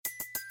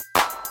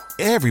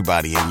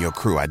Everybody in your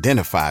crew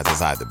identifies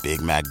as either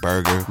Big Mac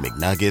Burger,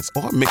 McNuggets,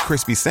 or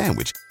McCrispy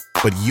Sandwich.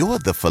 But you're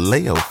the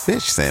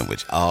Filet-O-Fish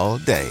Sandwich all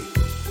day.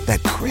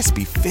 That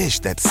crispy fish,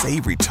 that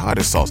savory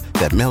tartar sauce,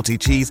 that melty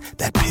cheese,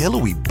 that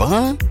pillowy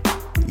bun.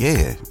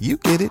 Yeah, you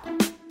get it.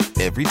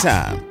 Every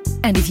time.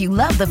 And if you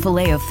love the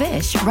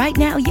Filet-O-Fish, right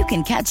now you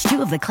can catch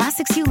two of the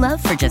classics you love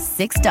for just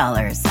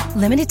 $6.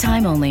 Limited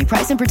time only.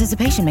 Price and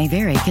participation may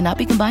vary. Cannot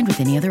be combined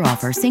with any other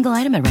offer. Single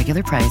item at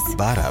regular price.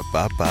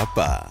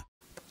 Ba-da-ba-ba-ba.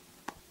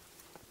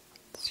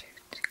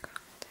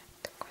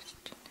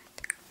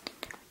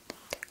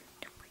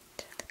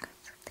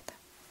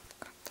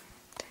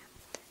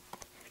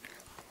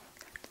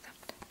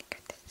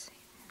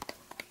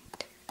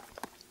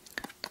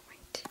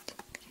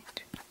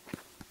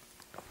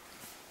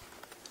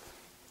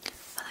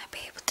 Will I be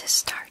able to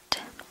start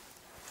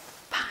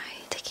by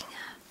taking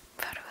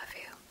a photo of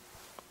you?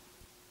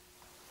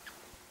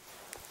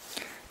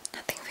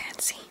 Nothing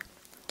fancy,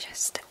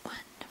 just one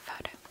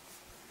photo.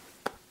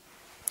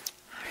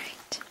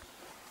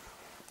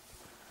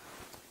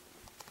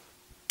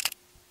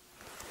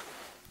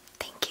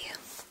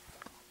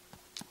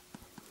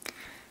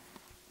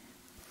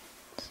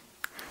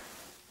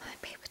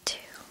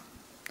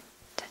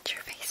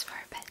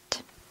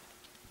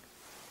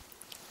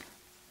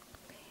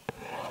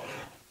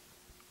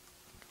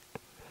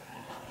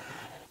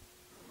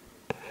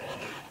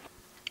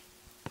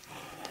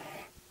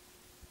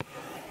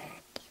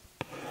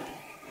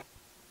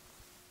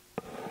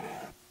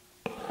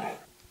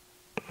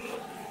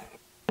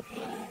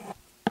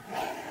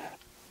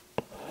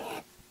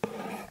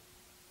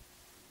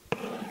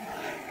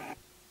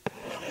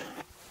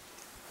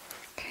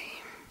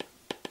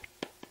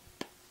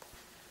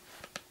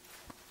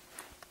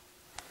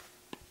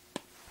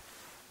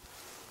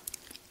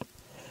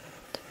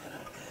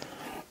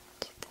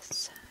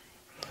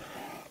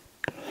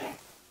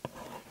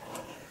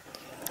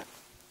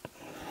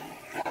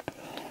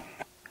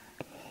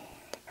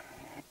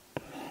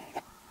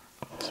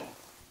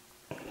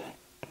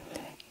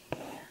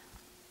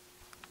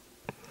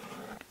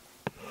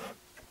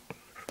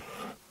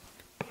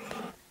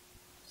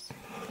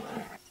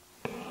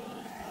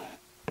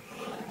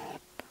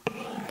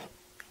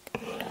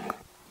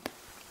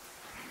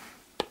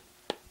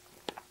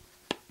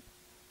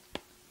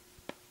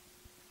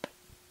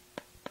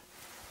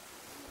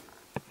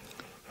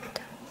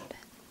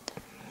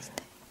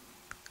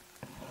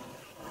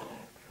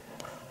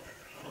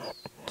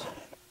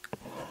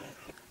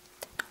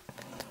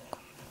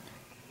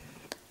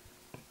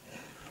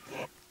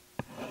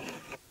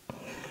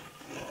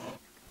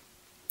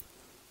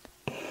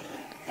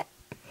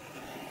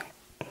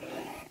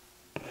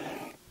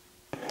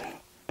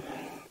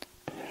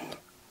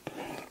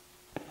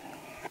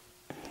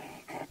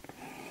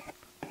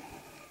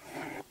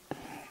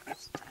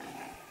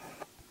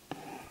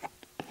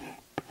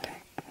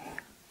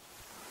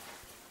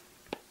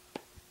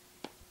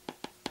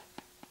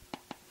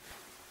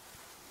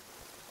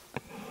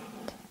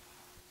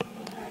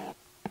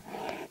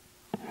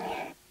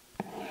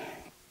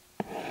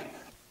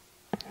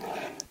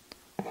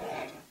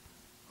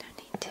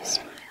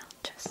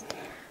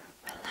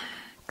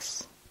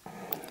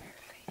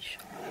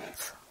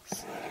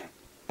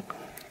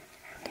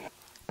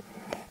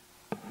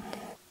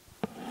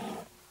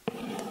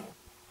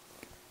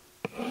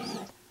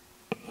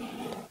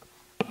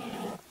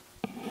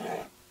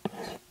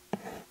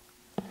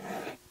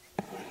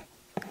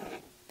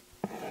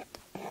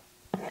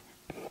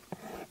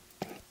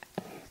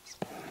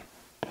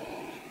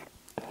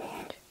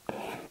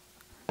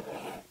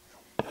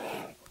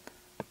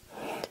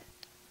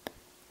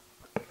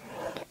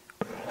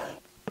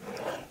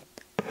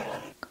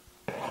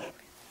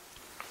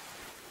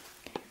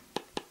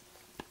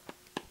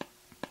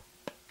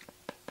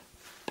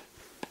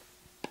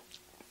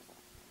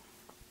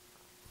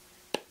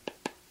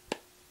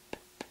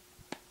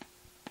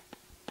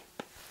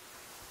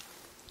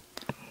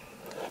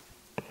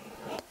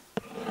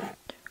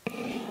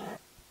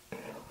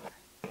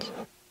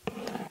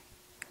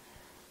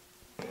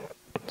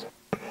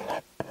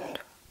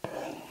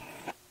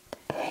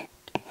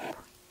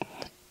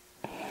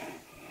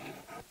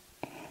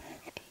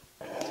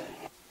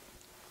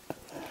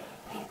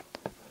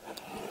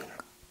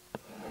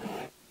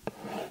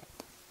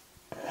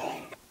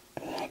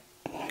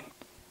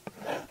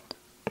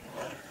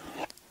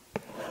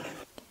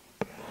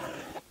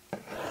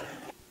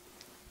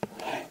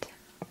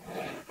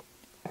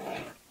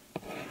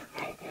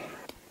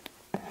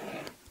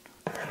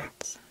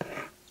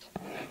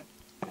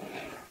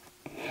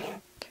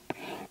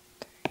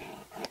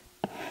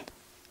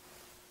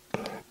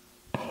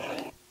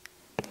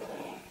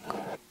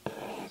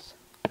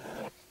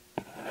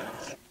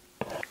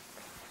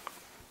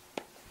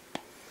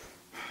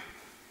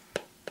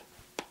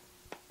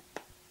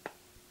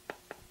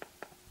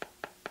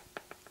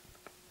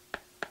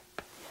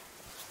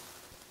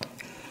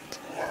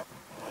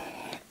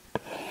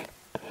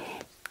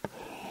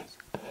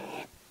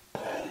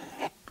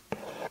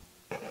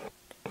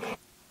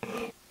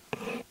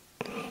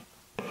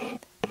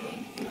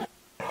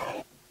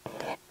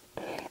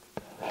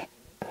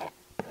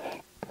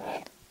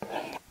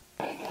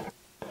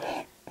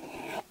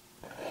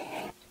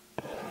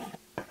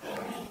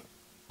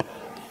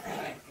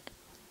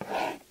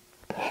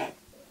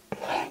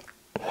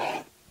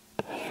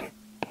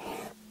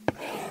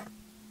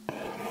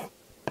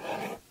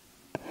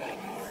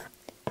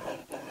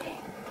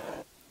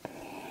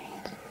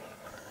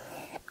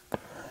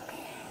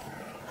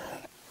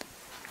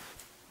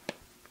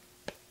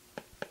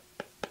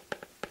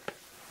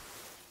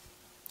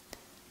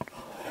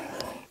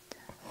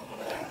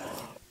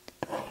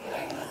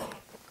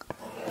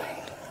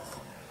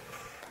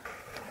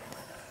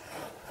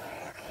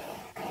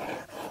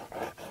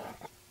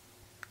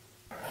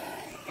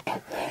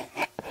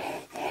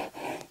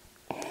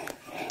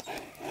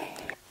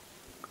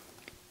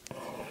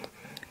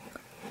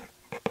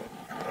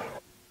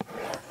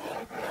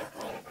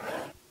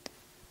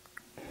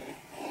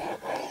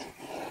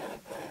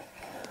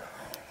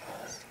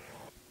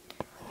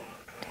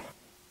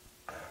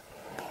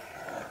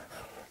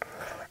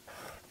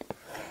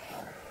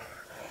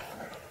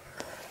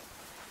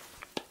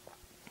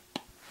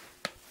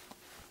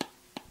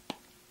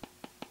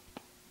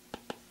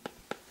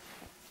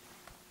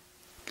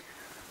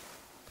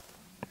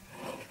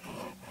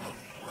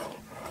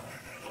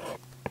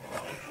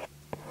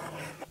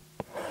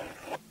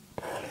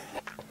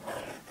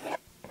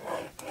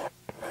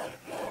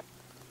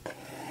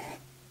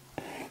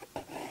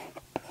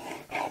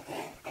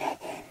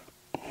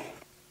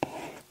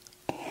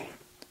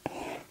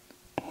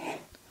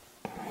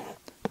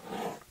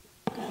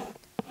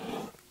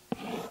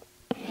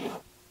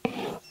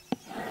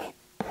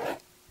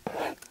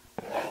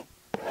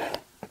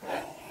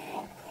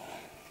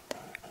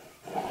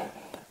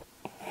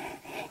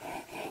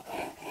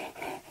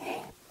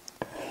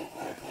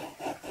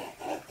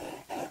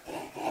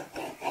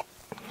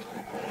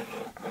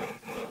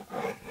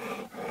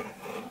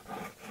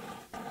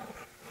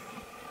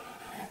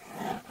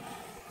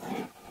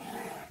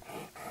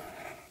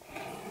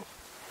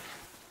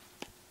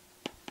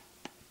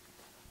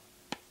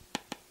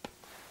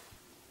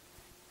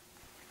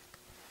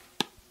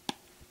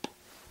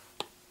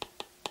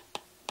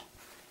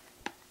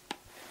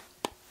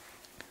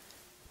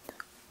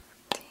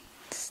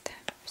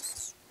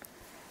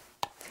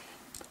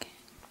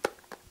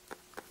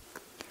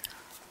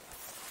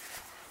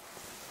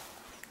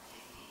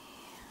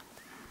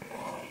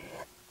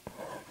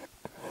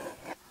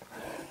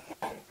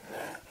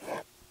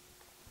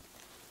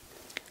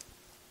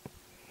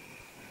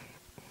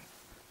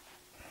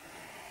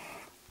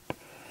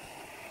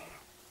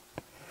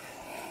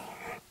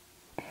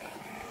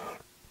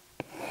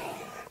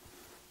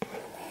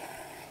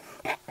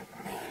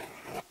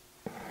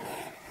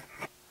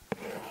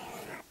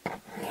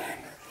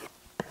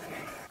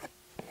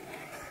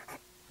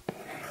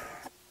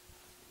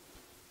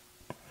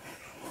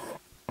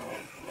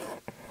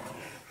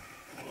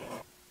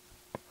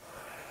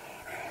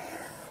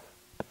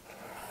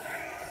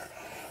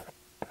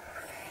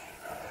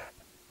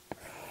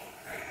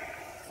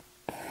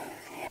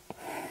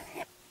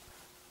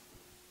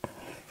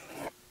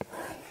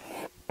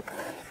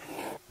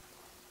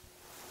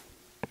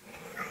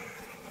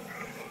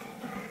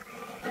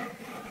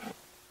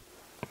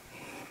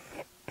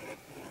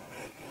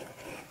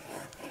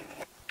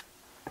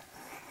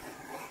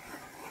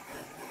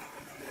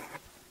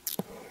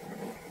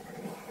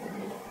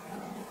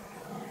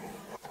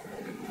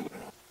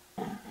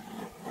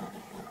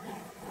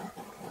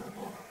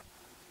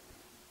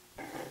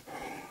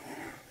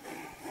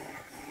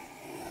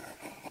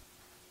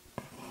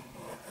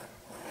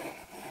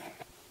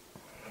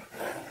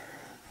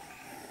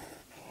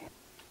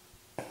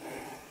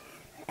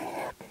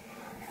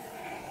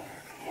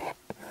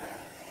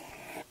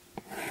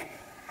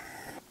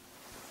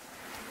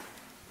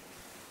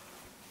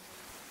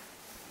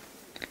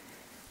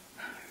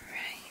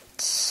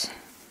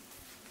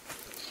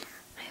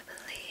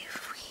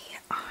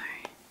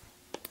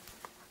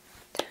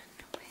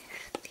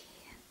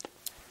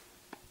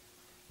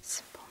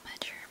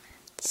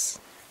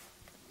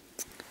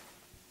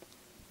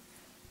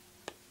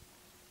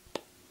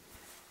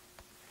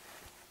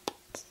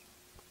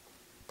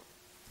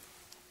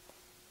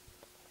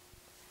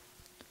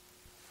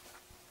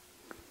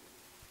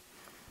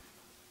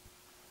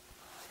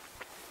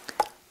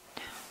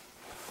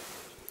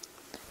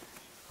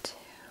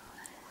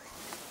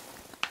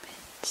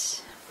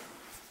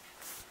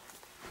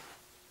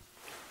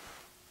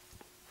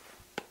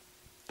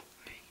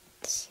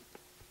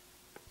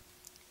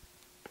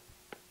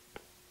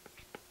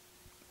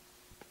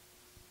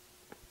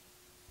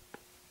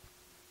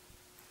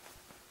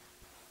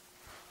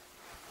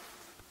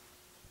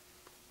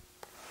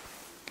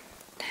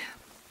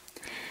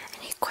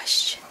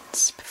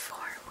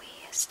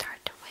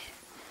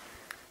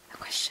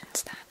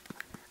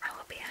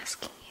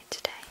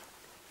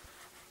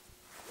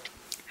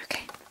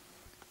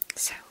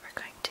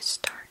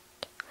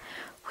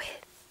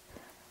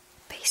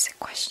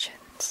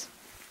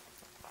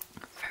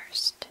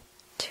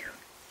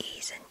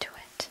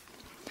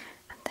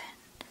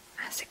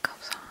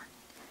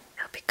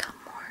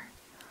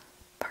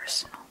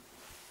 personal.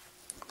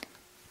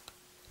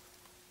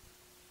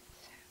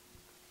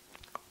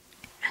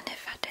 And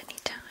if at any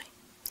time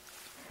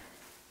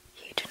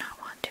you do not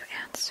want to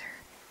answer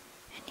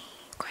any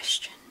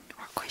question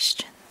or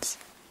questions,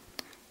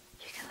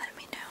 you can let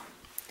me know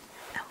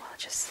and we'll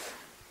just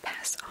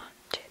pass on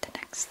to the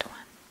next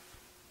one.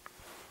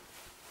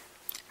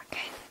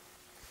 Okay?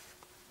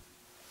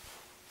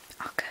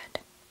 All good.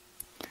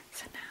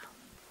 So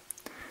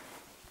now,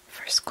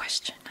 first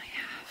question I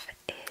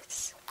have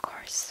is, of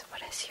course,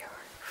 what is your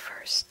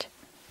first,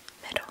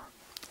 middle,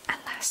 and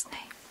last name?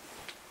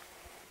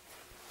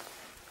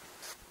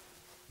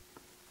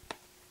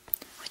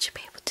 Would you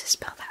be able to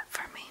spell that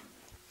for me?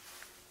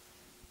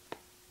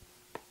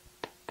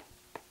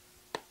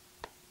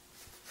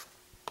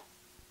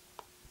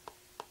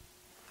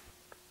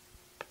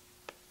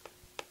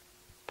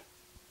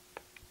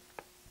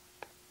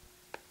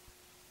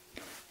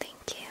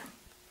 Thank you.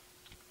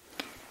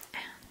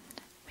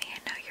 And may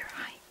I know your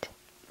height?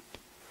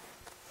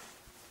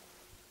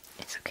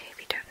 It's okay if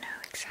you don't know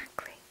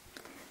exactly,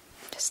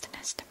 just an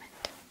estimate.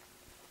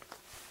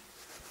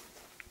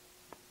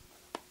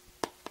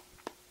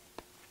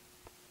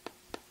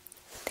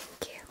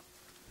 Thank you.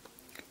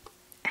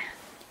 And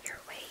your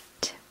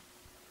weight.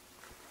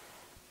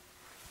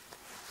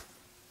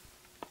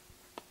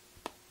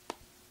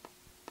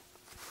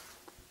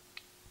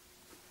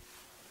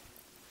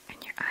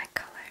 And your eye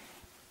color.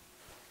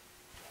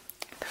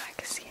 Though I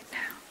can see it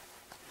now.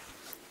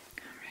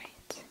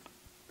 Alright.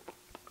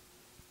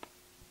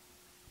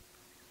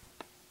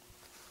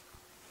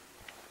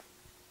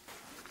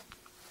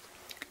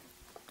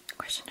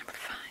 Question number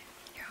 5.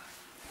 Your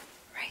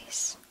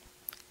race,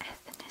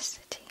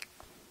 ethnicity.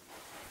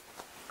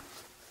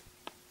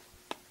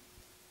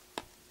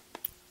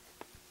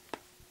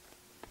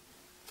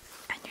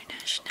 And your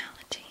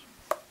nationality.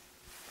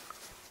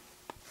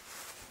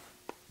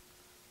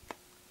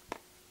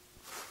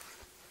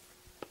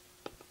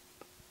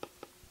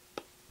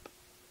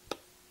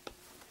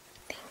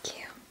 Thank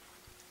you.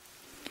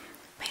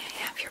 May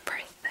I have your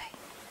birthday?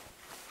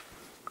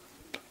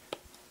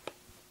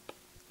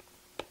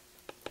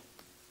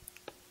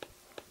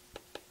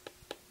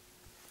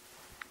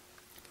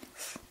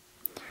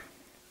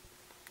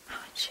 How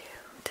would you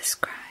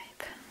describe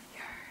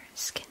your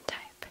skin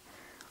type?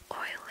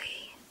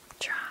 Oily,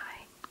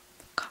 dry,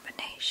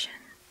 combination?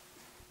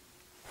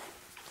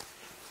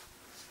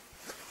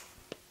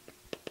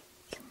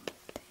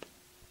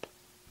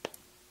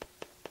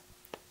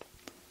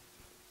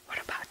 What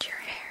about your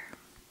hair?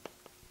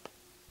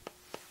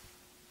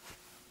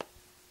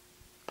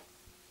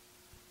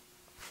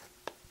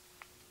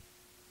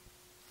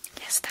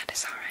 Yes, that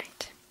is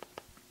alright.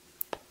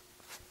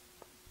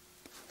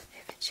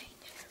 If it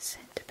changes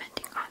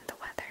depending on the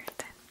weather,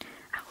 then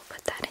I will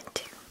put that in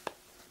too.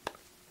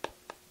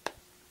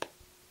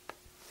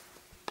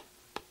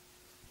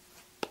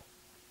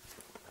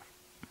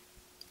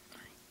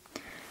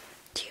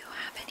 Do you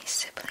have any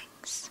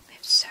siblings?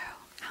 If so,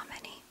 how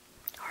many?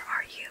 Or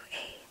are you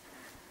a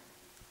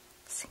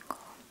single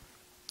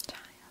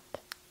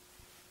child?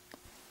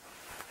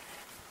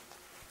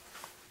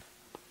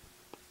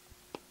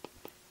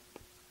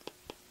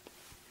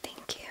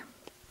 Thank you.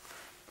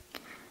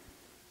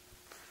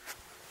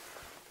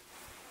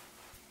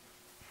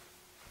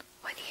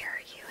 What year are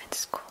you in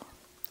school?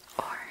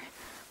 Or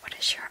what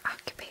is your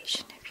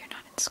occupation if you're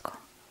not in school?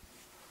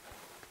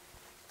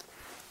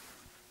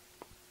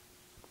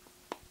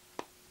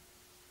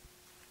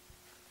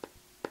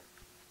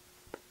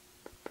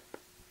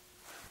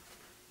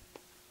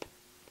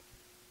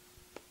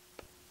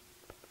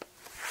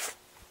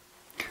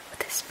 Would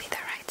this be the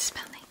right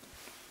spelling?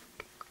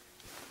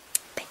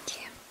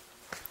 Thank you.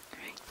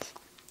 Alright.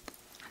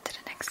 On to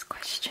the next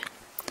question.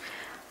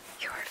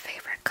 Your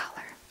favorite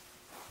color?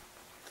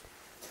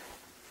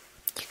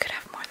 You could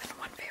have more than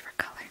one favorite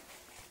color.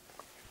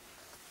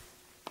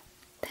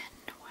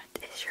 Then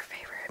what is your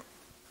favorite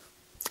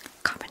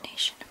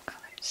combination of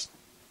colors?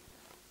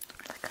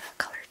 Or like a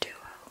color duo?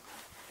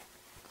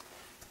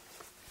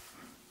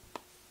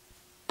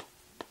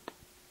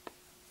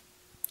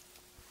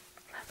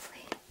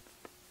 Lovely.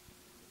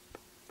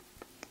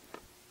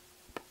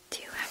 Do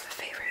you have a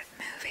favorite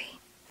movie?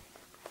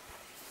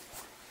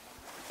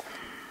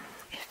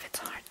 If it's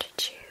hard to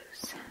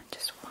choose,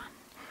 just one,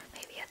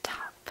 maybe a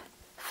top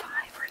 5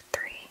 or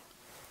 3.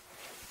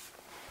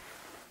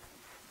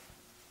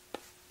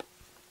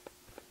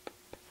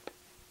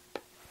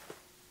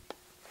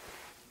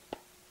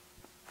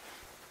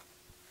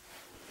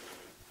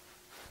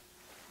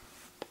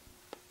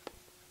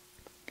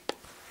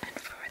 And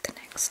for the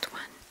next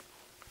one,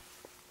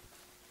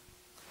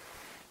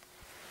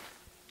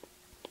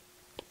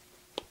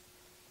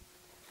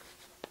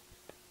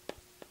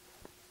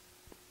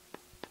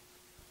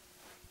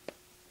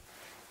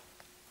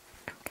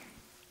 okay.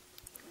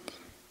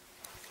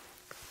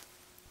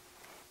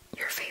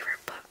 Your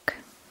favorite book?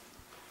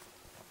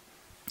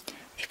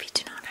 If you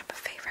do not have a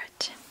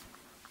favorite,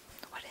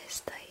 what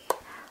is the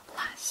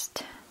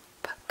last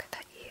book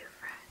that you've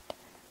read?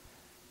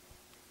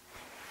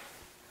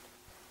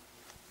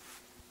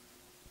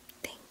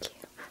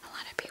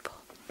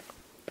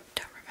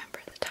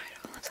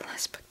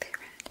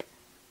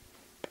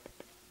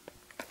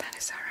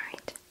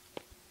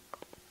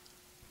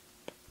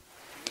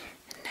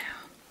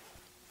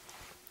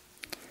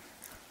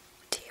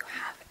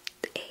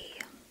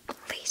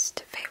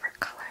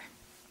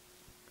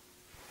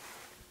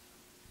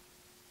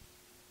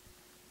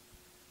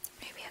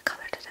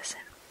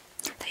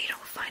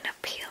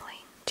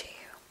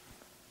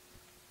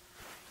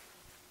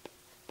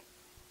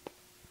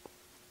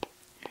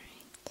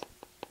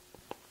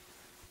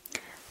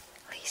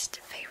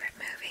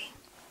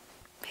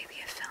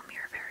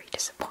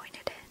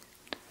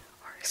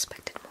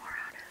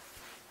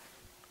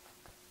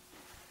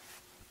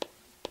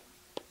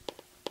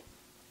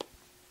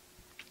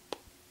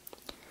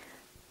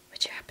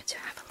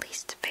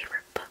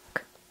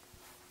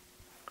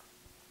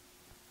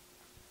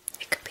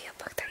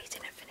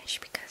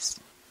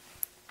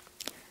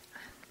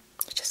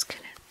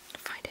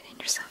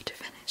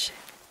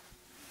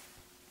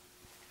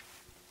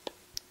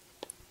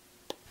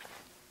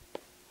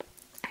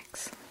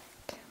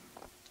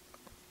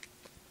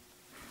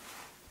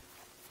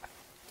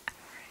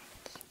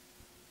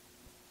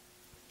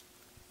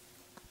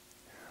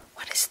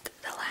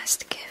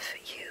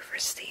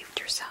 received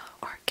yourself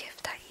or a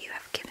gift that you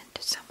have given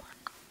to someone?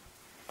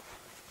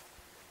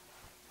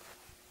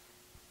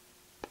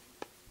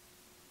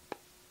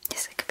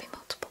 Yes, it could be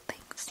multiple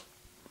things.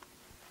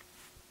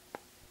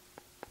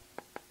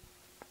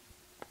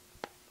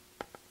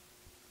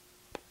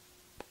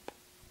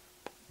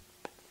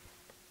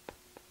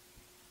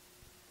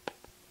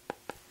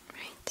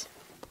 Right.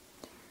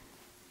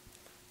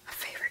 A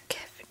favorite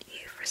gift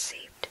you've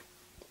received.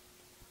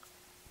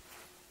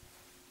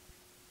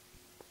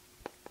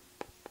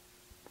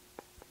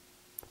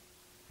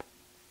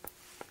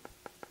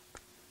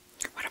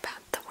 What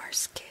about the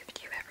worst gift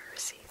you've ever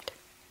received?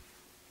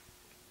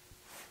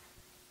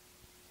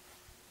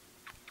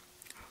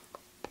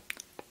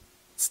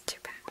 It's too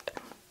bad.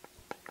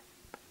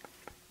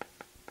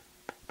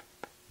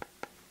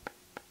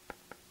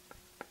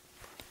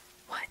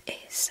 What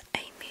is a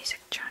music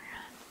genre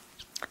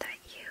that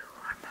you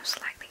are most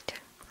likely to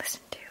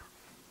listen to?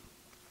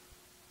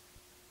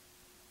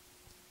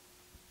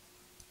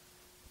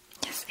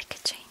 Yes, it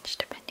could change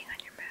depending on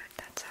your mood,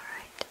 that's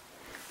alright.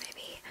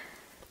 Maybe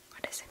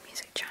what is a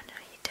music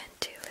genre you tend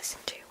to listen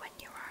to when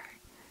you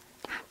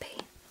are happy?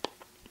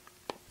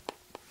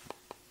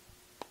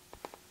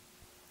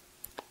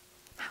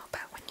 How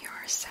about when you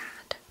are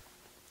sad?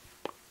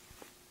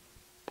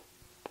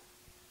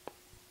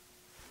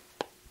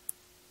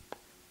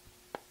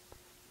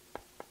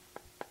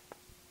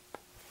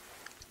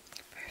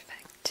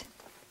 Perfect.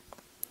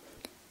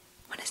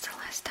 When is the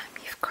last time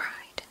you've cried?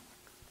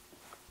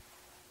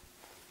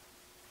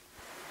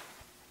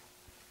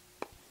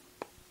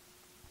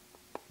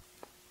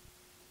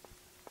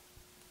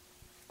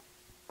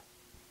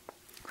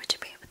 Would you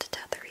be able to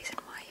tell the reason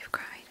why you've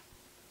cried?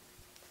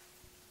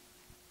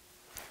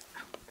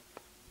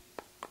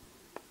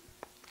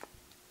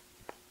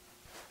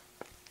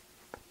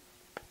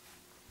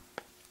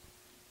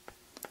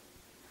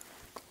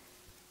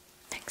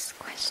 Next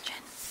question.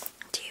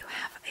 Do you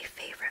have a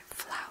favorite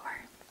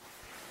flower?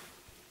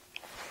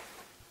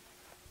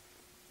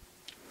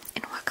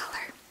 In what color?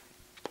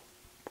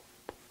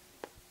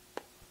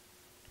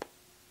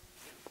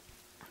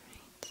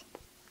 Alright.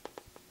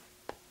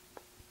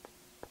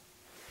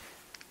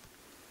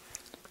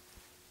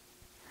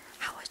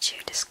 How would you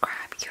describe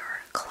your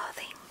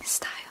clothing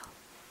style?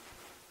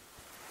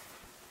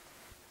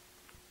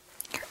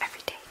 Your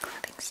everyday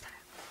clothing style.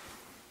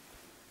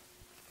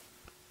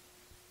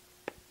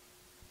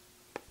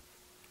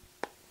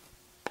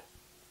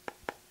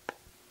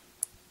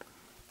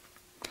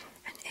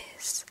 And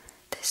is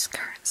this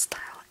current style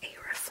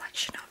a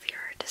reflection of your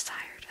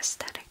desired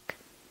aesthetic?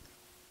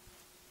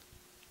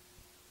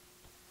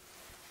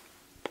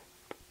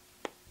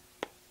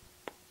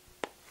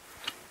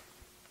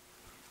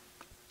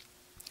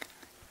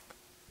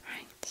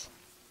 Right.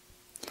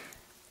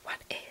 What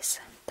is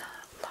the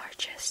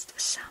largest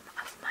sum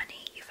of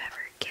money you've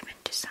ever given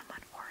to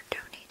someone or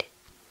donated?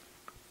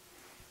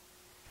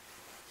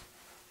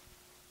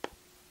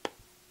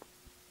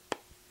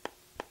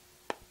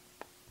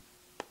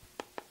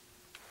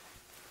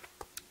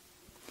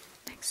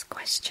 Next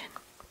question.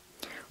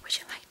 Would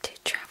you like to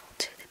travel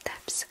to the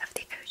depths of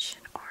the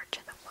ocean or to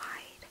the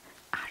wide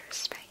outer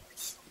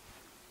space?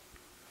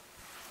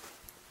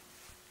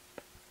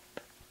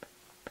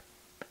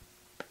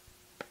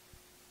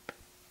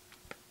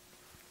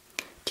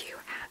 Do you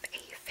have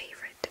a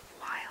favorite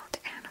wild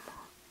animal?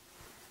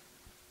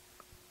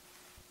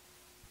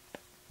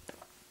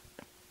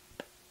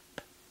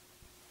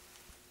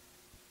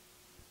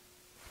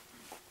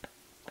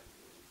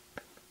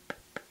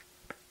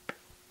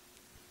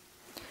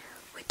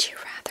 Would you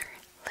rather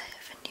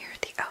live near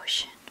the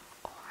ocean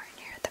or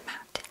near the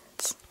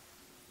mountains?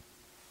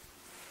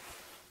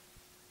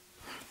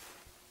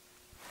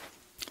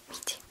 Me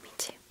too, me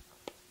too.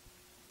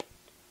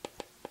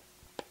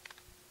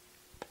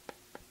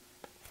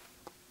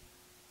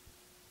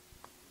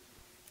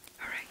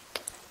 Alright,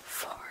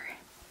 4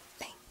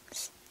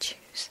 things.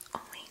 Choose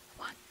only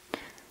one.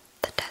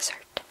 The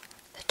desert,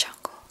 the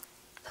jungle,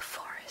 the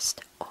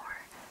forest, or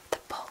the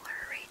polar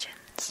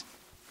regions.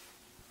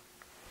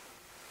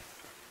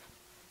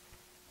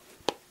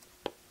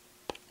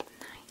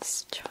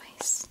 Nice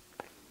choice.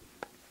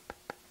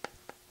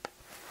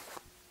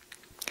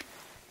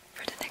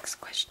 For the next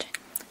question,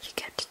 you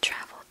get to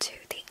travel to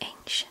the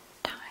ancient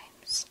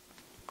times.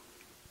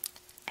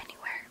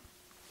 Anywhere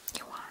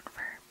you want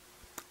for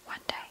one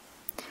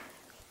day.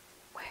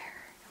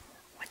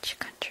 Which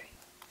country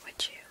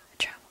would you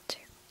travel to?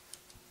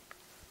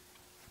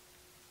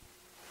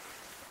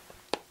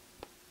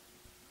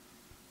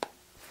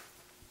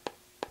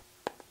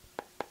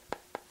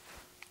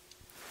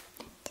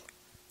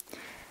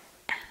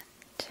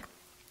 And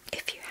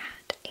if you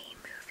had a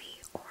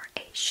movie or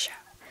a show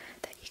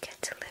that you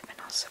get to live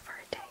in also for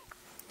a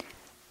day,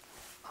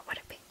 what would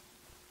it be?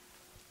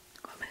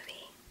 What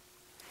movie?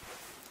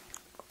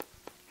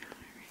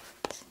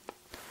 Alright.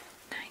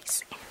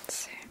 Nice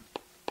answer.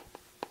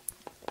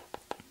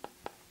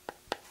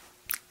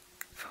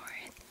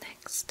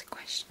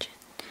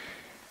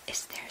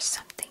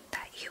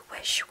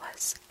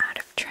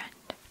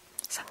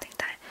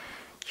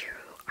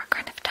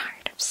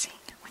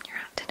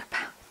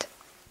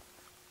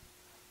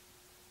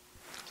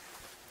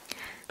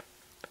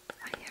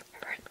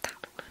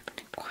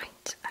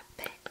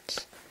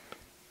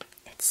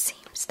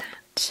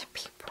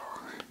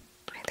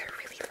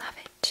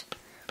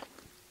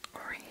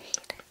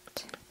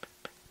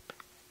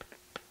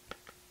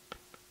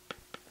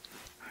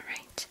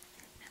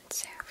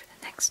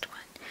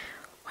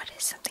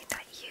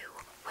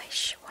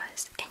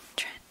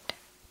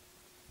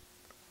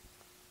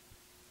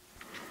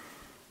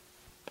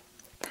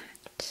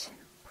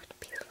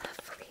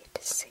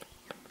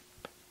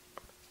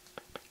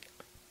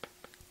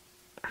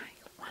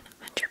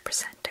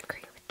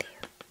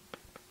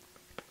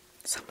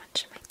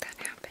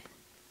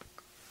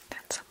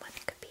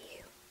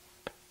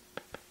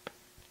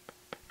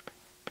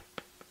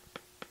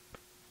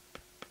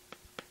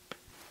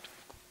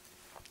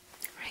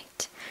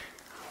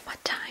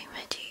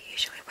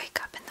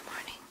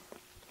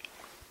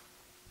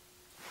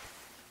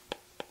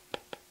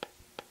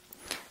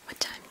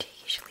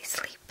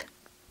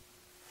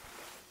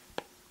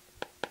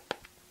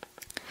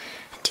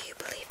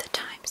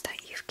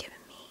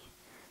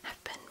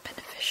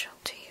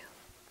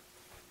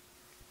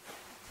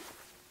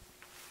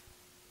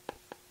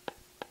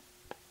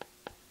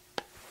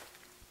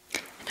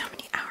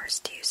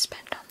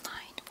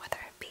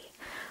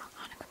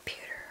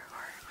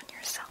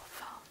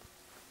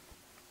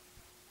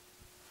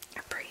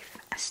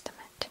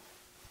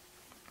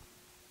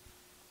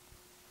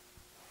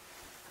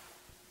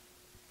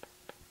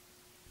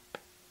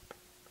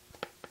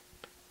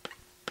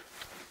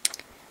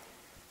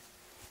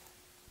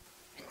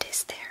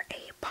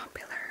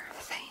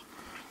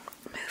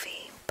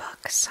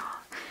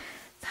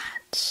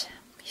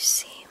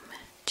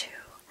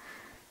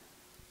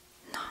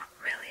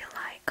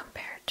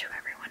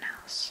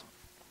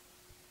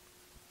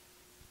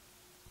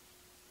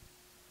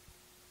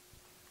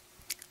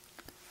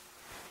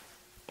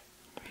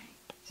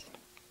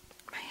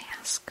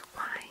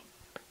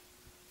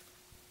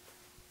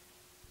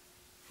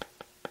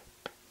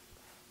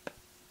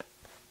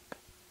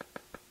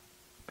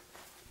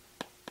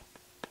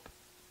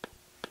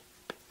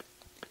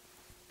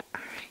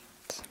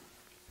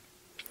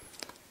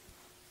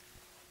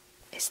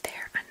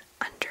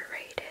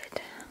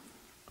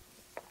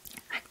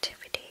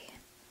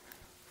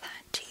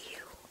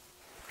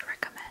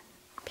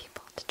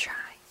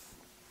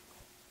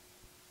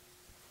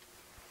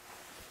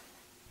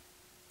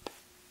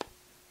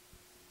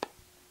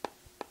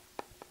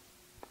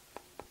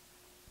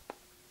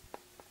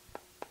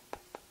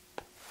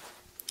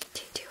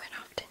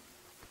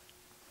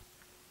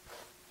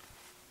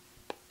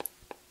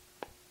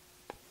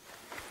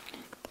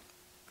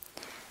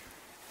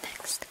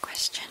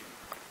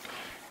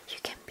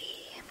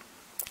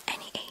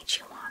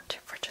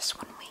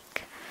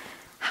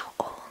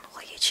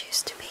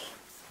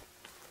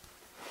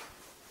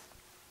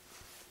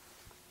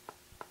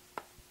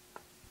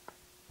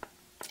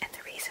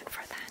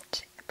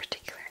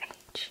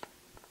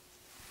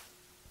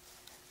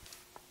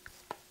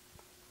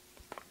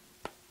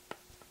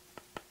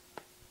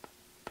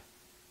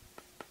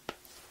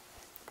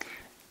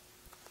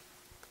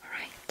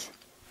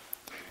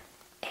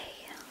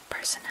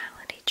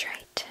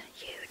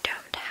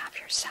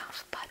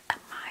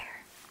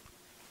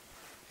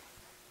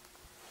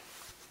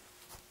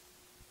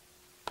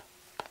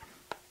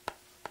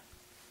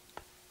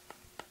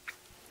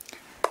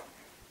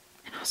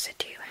 also,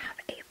 do you have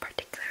a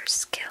particular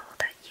skill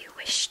that you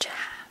wish to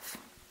have?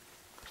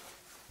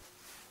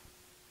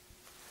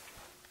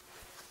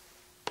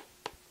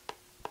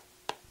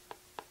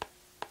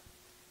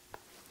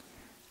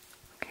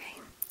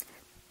 Okay.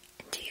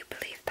 And do you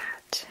believe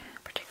that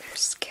particular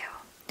skill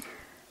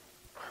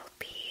will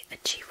be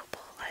achievable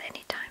at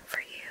any time for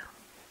you?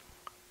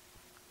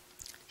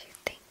 Do you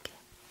think it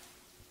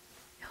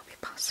will be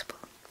possible?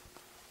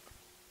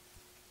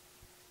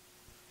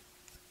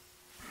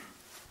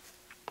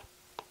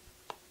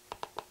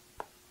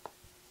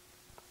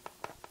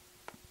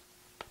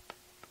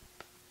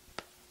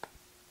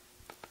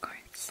 Of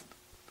course.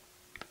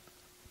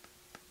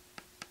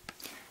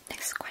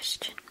 Next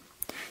question.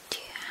 Do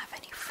you have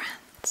any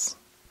friends?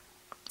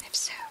 If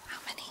so, how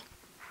many?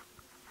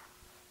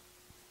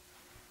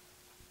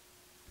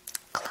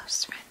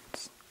 Close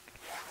friends.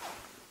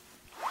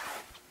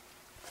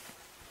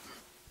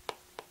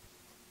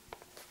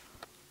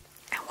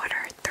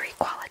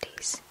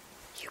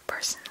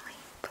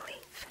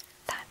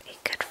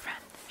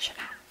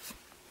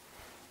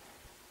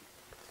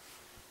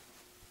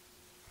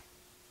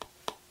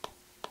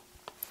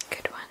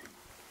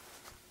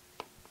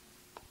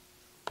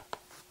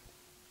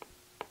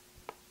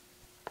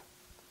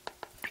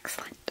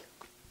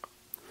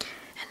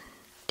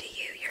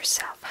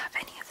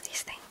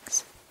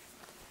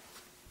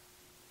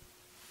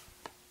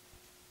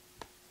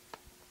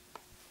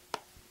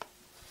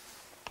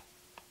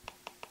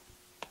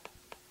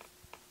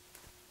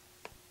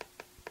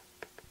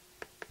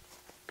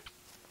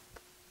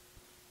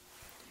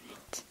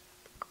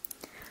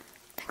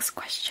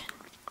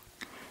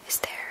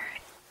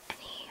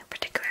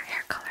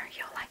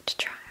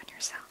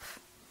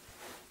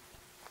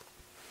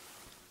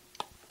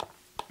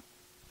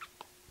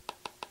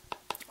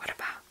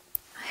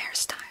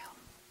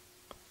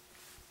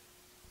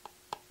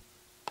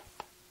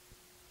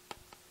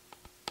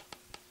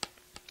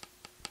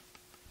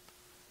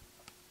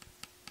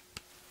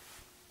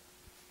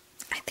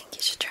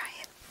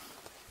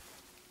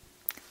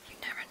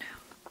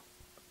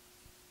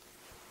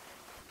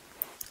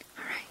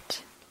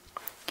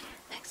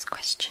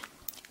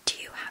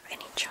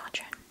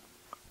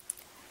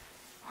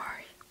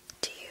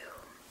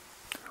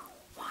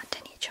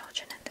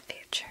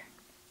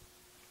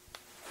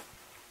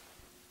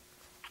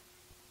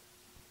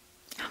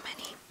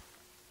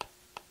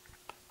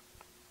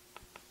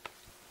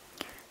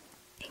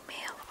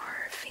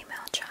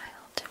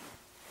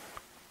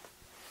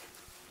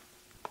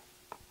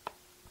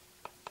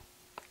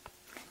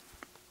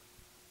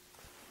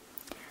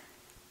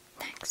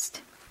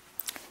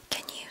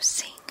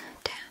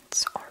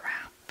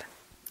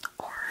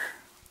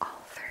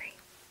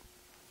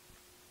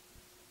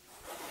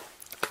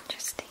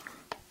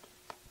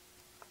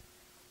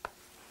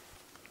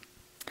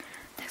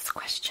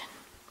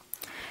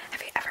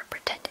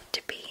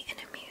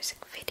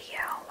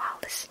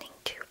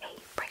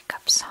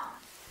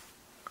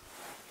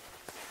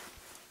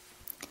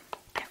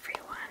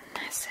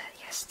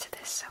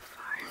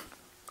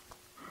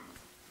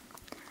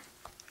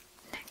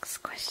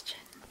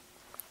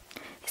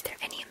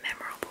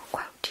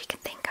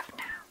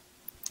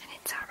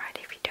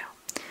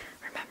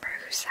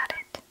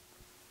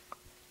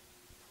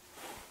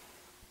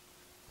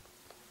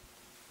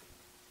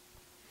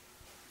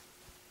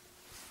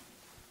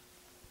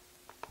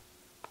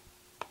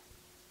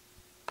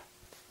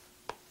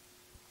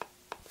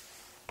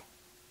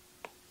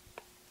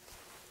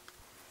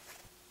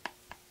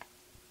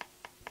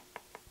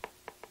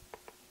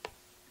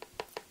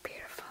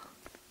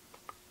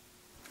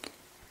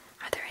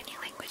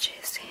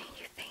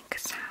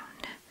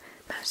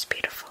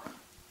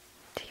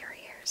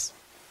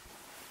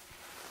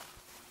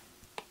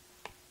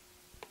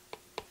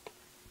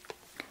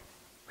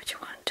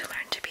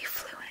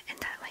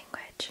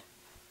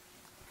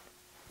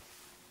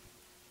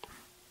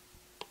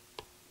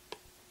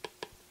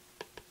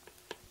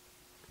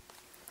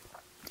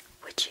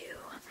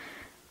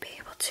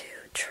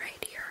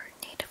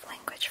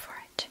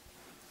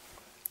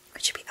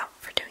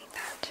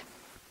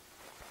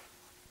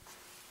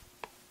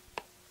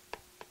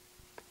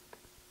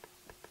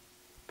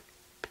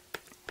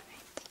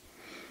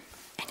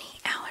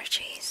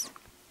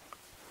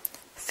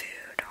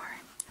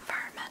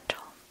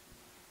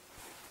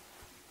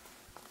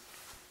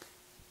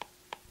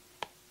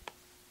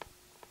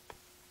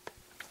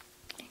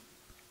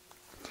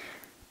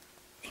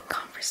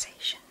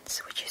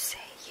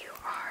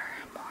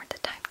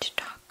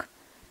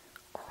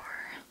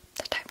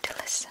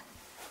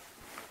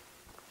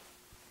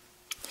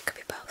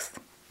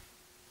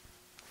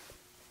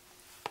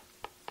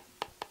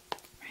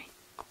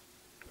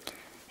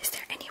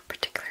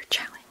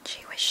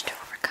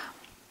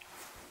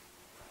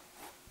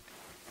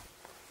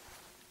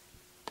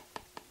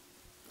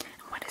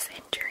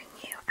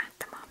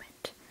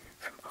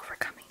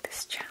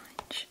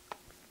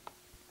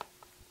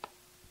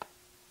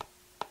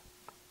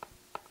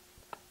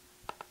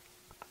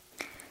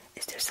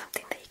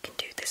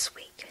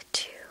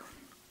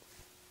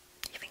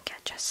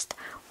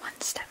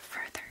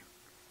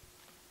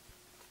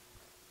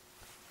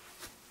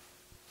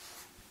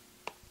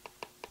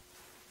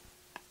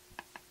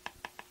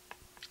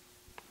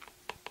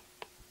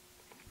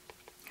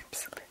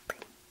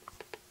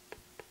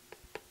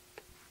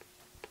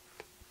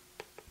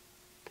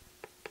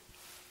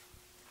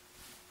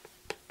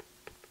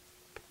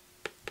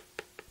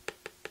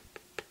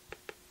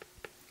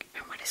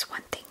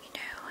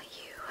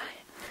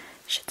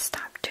 should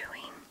stop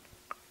doing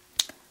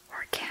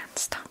or can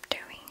stop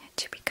doing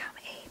to become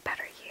a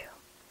better you?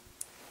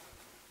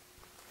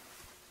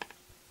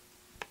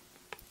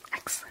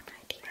 Excellent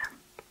idea.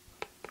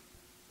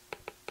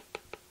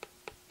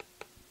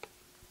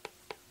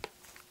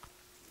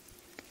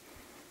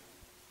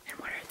 And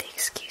what are the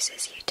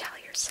excuses you tell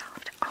yourself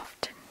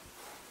often?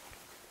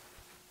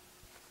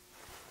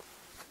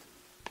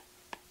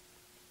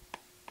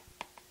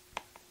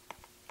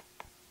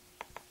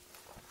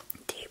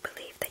 Do you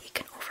believe that you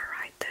can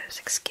override those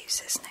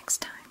excuses next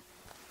time?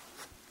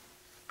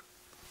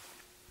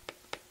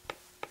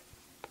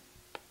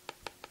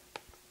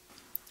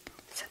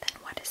 So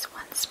then what is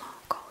one small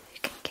goal you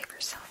can give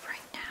yourself right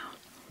now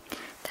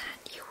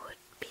that you would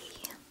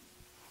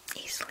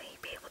easily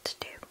be able to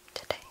do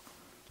today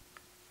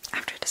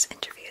after this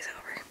interview is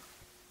over?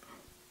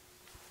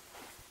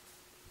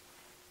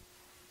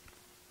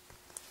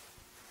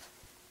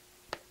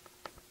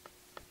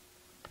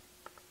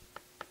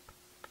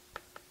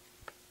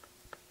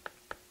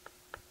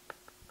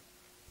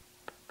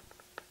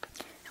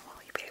 And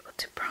will you be able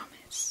to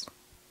promise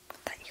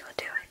that you will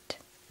do it?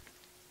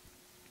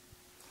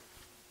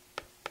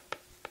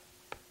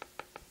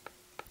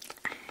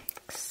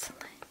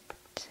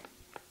 Excellent.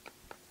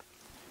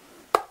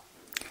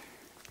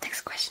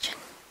 Next question.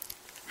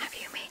 Have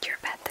you made your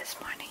bed this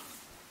morning?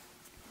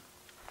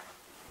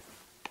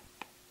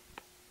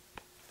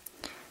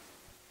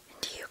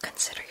 Do you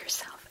consider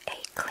yourself a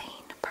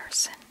clean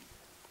person?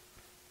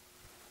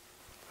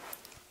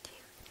 Do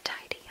you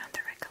tidy on the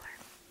regular?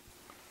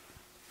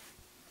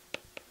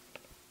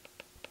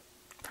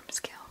 From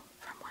scale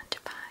from 1 to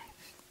 5.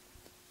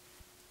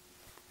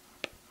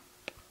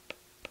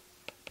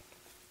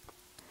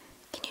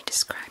 Can you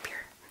describe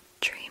your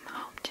dream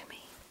home to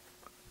me?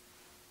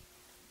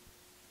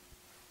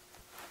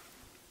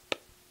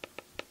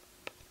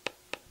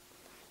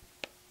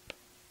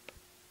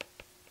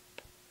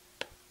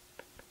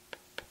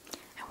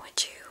 And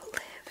would you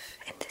live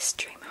in this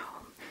dream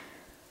home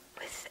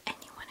with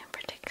anyone in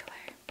particular?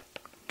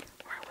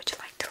 Or would you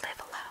like to live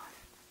alone?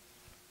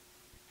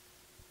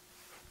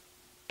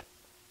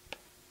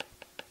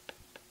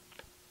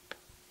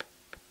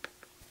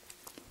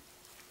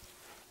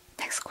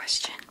 Next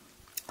question.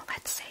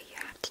 Let's say you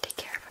have to take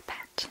care of a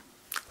pet,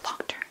 long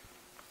term.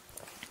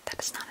 That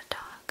is not a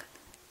dog,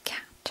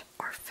 cat,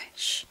 or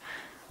fish.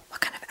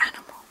 What kind of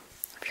animal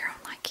of your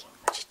own liking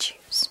would you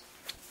choose?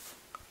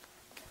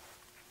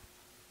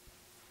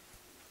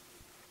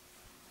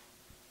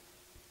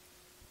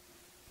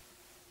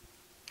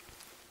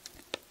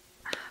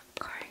 Of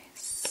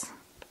course.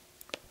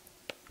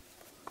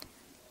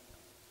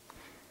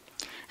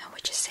 And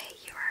would you say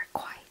you are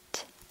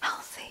quite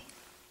healthy?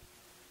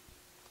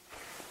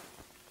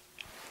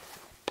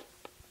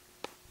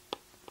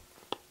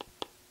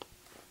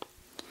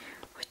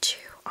 Would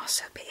you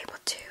also be able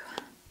to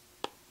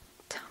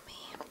tell me,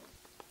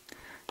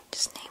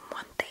 just name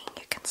one thing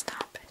you can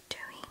stop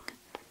doing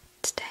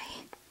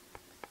today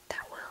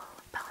that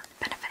will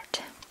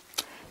benefit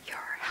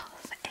your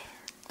health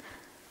in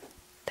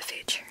the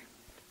future?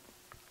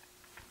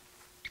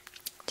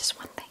 Just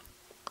one thing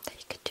that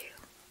you could do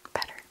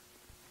better.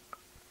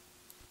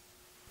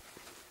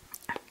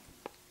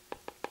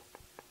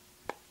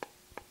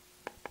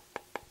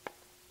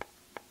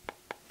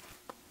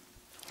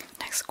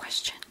 Next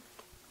question.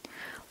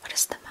 What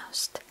is the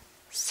most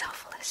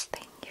selfless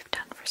thing you've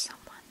done for someone?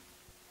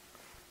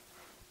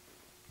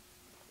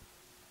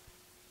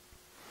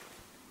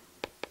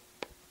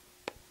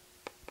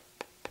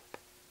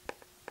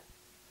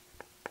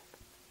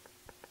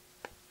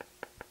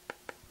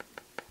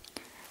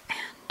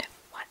 And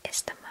what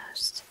is the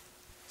most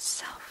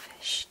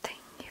selfish thing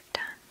you've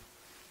done?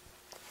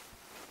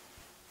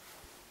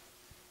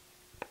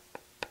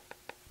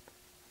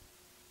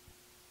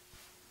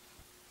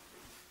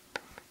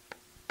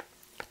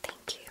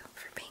 Thank you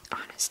for being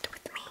honest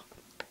with me.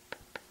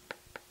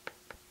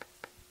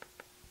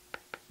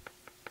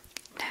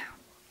 Now,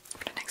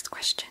 for the next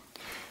question,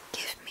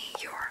 give me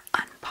your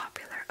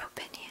unpopular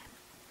opinion.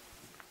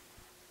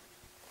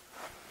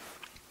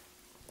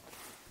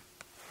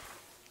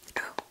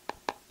 Oh,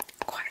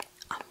 quite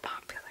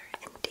unpopular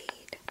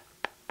indeed.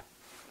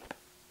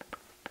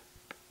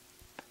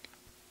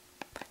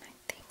 But I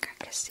think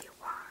I can see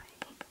why.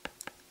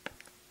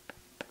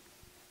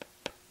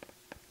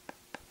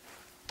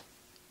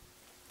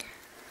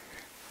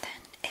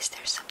 Then, is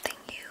there something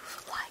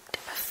you've liked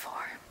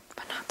before,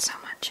 but not so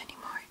much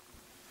anymore?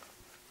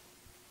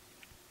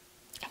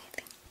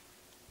 Anything?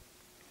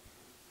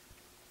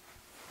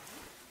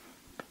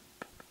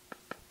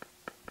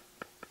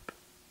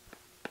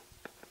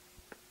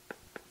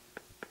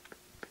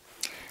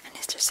 And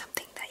is there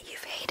something that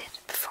you've hated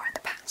before in the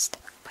past,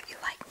 but you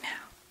like now?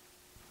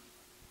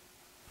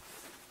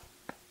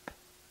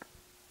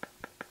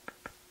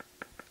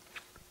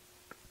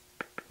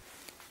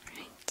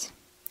 Right.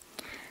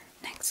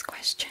 Next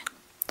question.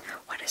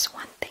 What is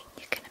one thing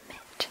you can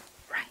admit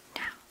right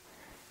now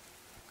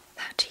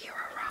that you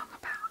were wrong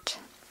about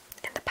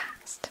in the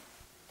past?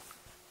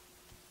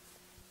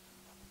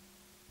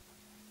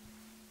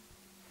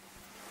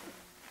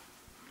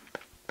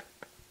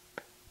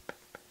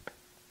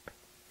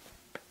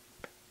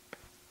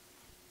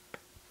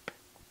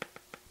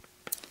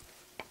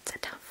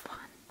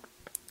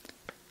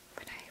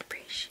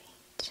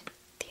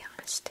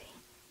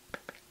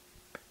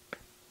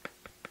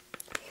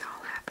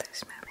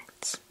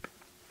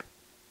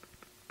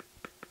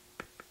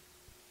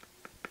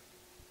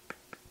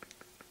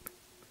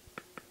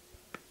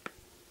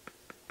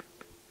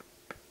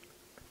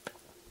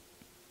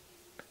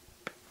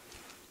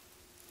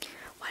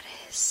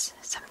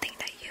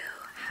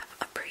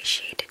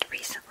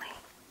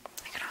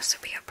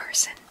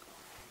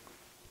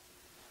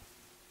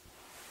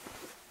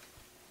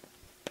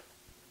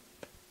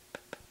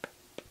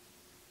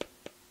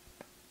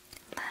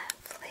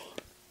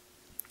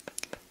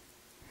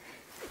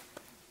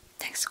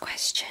 Next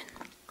question.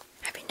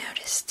 Have you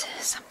noticed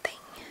something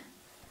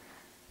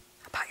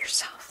about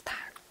yourself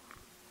that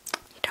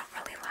you don't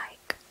really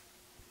like?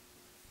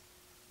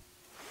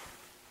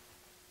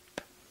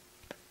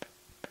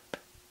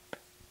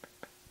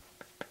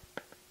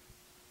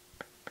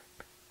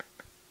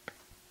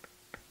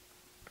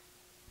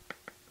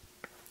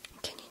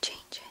 Can you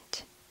change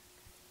it?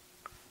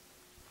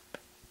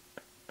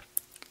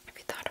 Have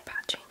you thought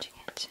about changing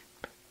it?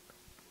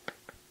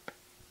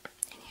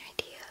 Any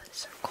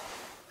ideas or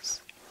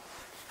goals?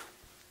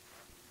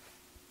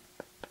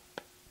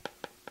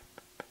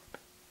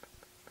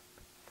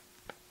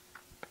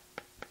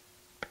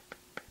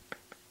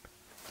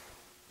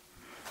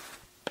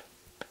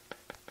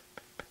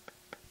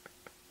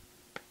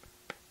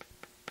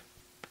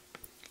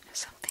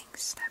 Some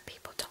things that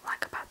people don't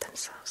like about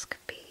themselves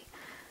could be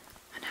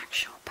an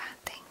actual bad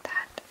thing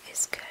that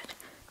is good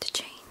to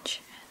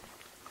change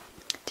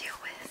and deal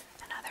with,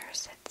 and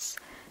others it's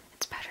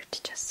better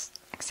to just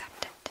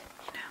accept it,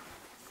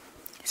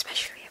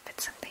 especially if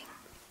it's something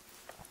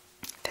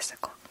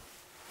physical.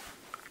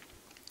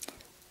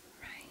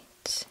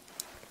 Right.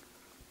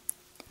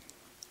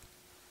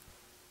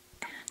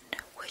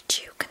 And would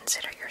you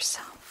consider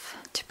yourself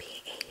to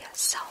be a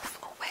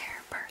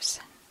self-aware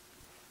person?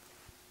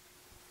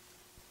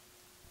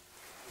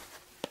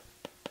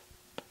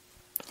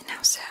 And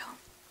how so?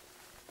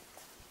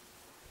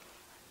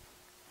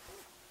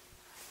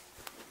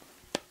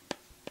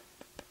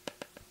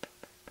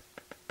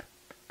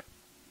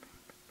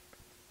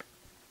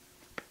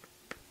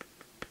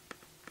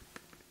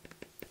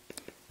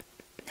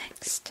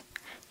 Next,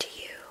 do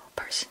you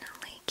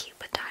personally keep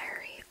a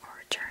diary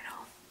or a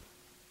journal?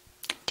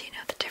 Do you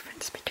know the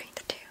difference between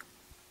the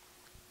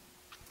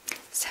two?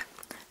 So,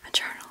 a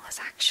journal is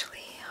actually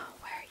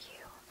where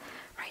you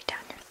write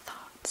down your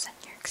thoughts and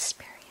your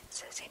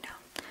experiences,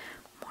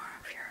 more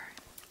of your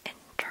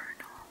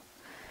internal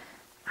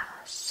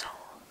soul,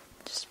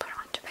 just put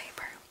onto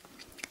paper.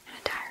 And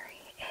a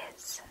diary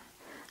is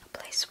a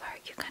place where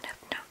you kind of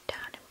note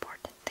down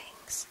important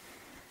things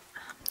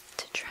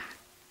to track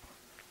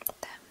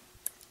them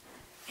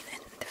in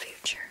the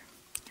future.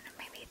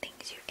 Maybe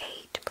things you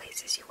ate,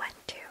 places you went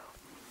to.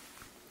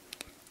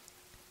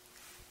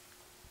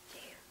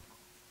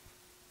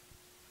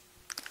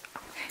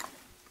 Okay.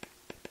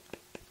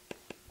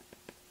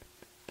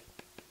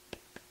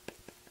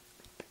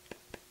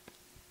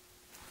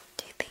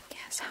 Do you think it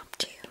has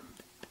helped you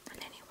in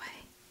any way?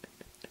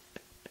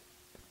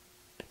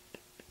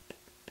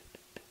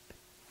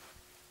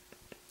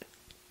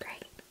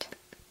 Great.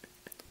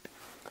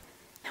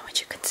 Now, would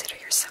you consider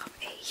yourself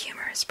a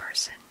humorous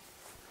person?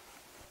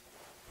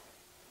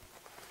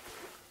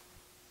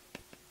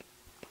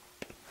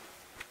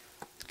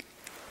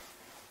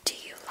 Do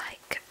you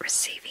like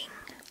receiving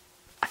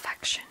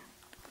affection,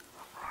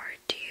 or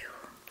do you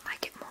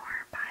like it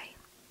more by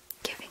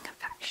giving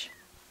affection?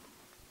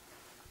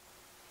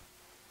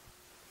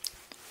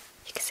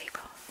 You can say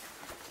both.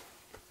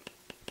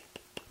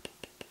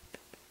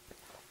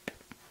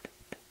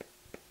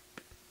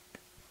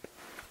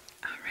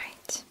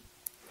 Alright.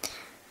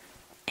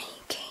 Any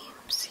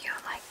games you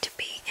like to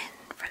be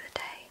in for the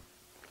day?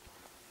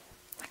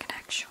 Like an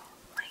actual,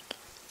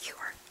 you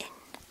are in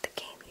the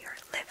game, you're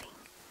living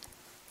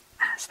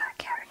as that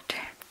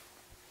character,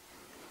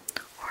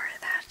 or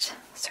that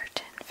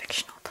certain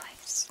fictional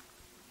place.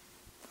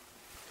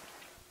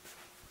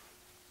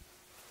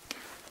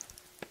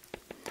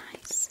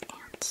 Nice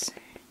answer.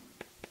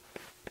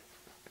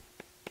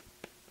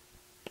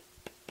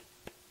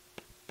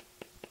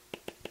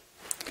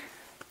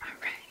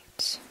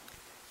 Alright.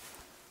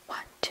 1,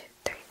 2,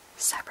 3.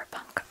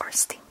 Cyberpunk or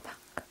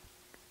steampunk?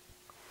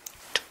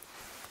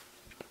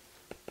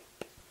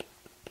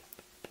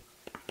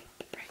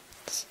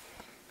 Right.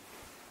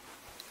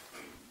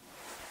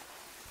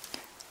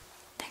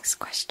 Next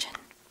question.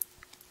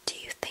 Do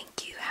you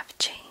think you have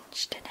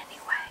changed in any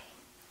way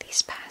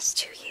these past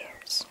 2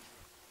 years?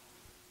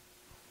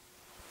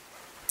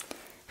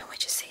 And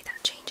would you say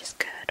that change is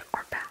good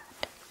or bad?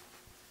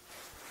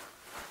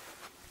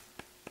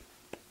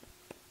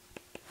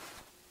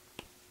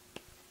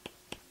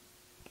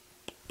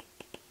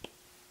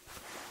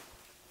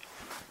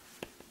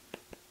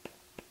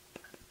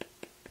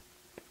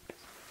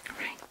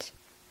 Right.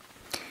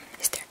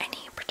 Is there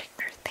any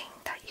particular thing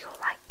that you would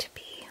like to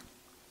be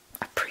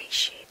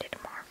appreciated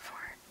more for?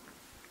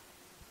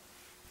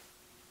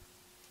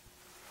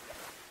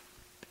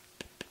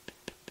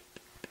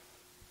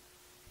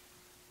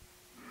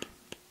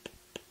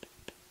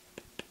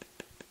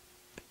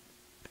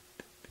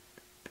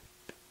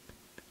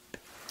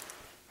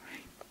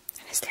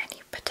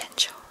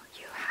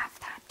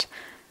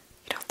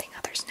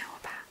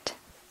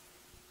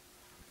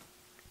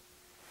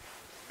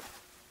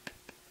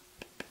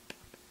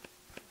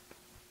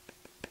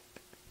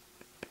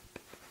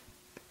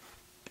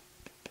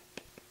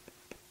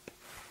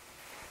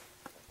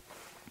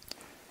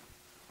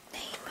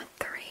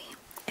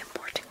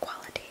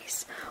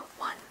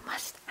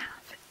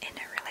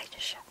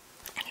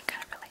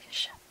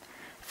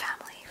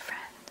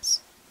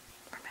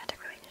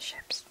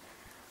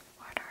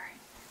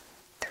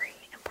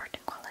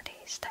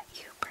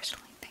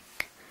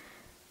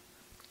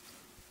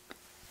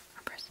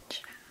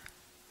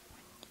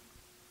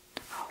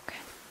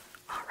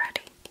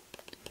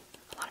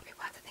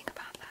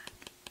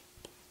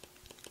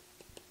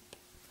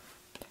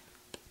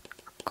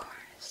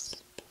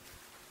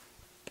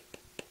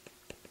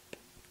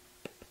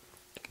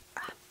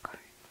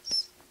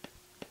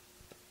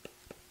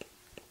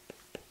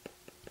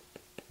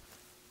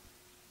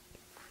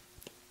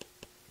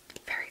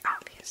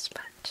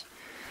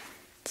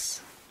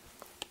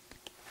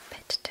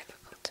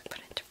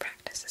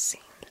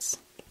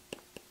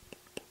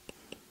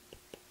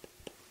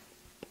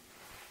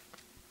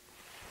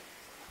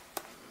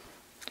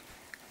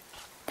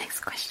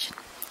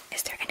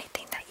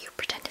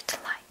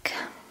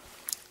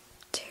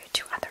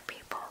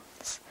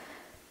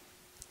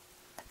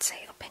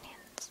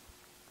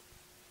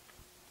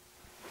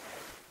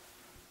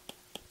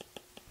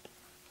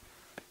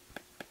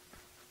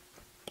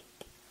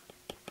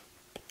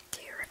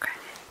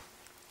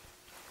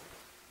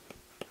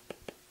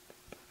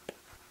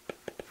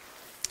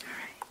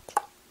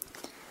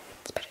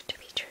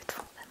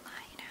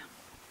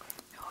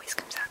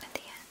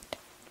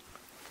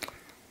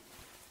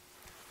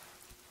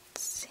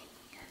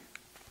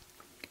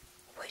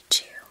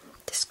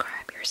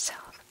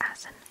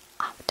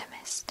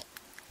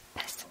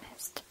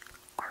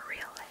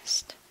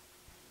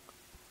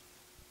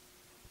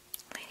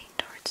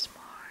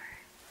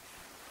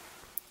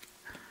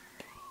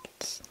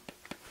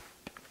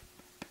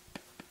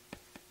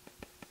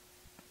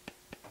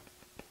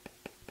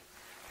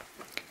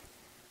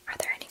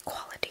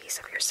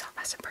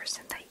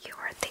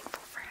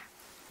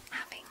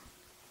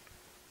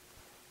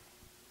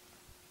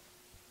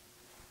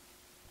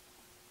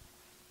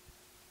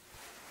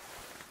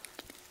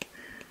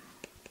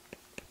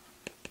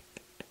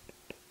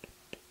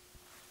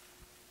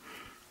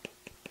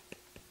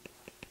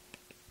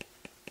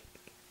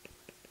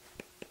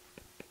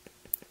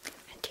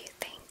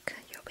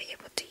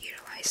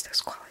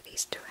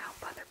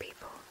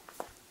 people